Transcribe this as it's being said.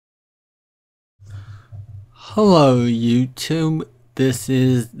Hello YouTube, this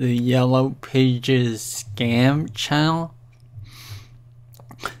is the YellowPages.scam channel.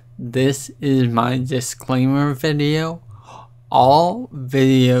 This is my disclaimer video. All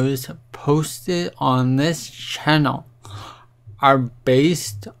videos posted on this channel are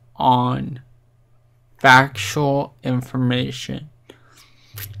based on factual information.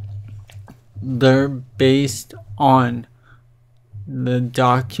 They're based on the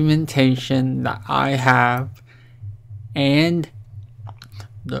documentation that I have, and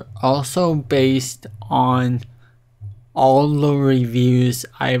they're also based on all the reviews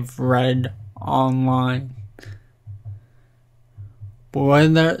I've read online.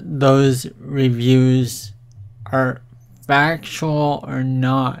 Whether those reviews are factual or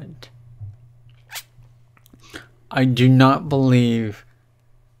not, I do not believe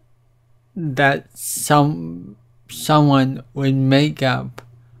that someone would make up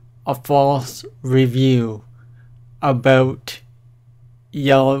a false review about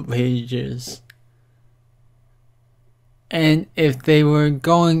Yellow Pages. And if they were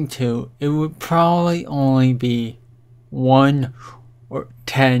going to, it would probably only be 1 or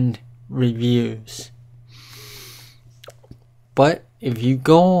 10 reviews. But if you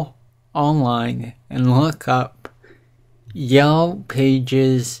go online and look up Yellow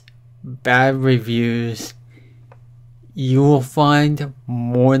Pages Bad reviews, you will find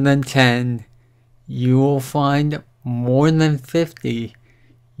more than 10. You will find more than 50.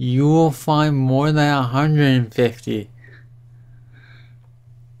 You will find more than 150.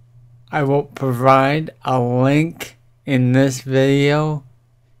 I will provide a link in this video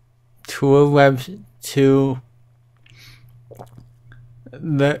to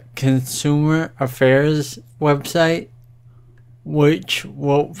the Consumer Affairs website, which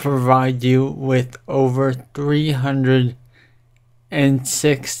will provide you with over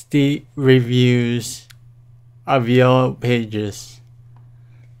 360 reviews of Yellow Pages.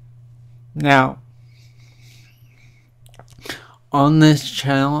 Now, on this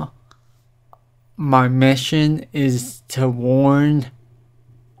channel, my mission is to warn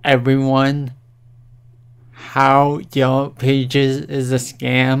everyone how Yellow Pages is a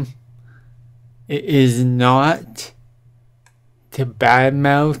scam. It is not to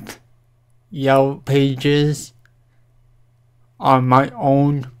badmouth Yellow Pages on my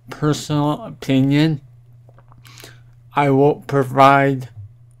own personal opinion. I will provide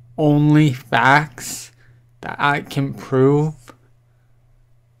only facts that I can prove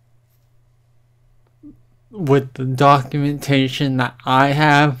with the documentation that I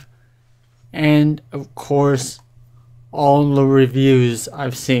have, and of course all the reviews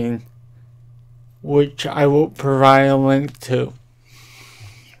I've seen, which I will provide a link to.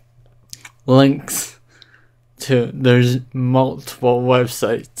 There's multiple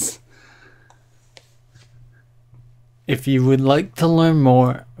websites. If you would like to learn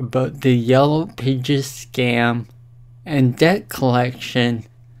more about the Yellow Pages scam and debt collection,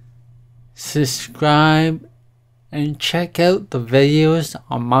 subscribe and check out the videos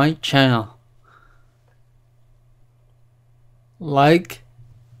on my channel. Like,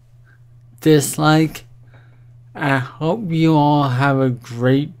 dislike, I hope you all have a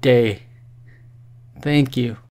great day. Thank you.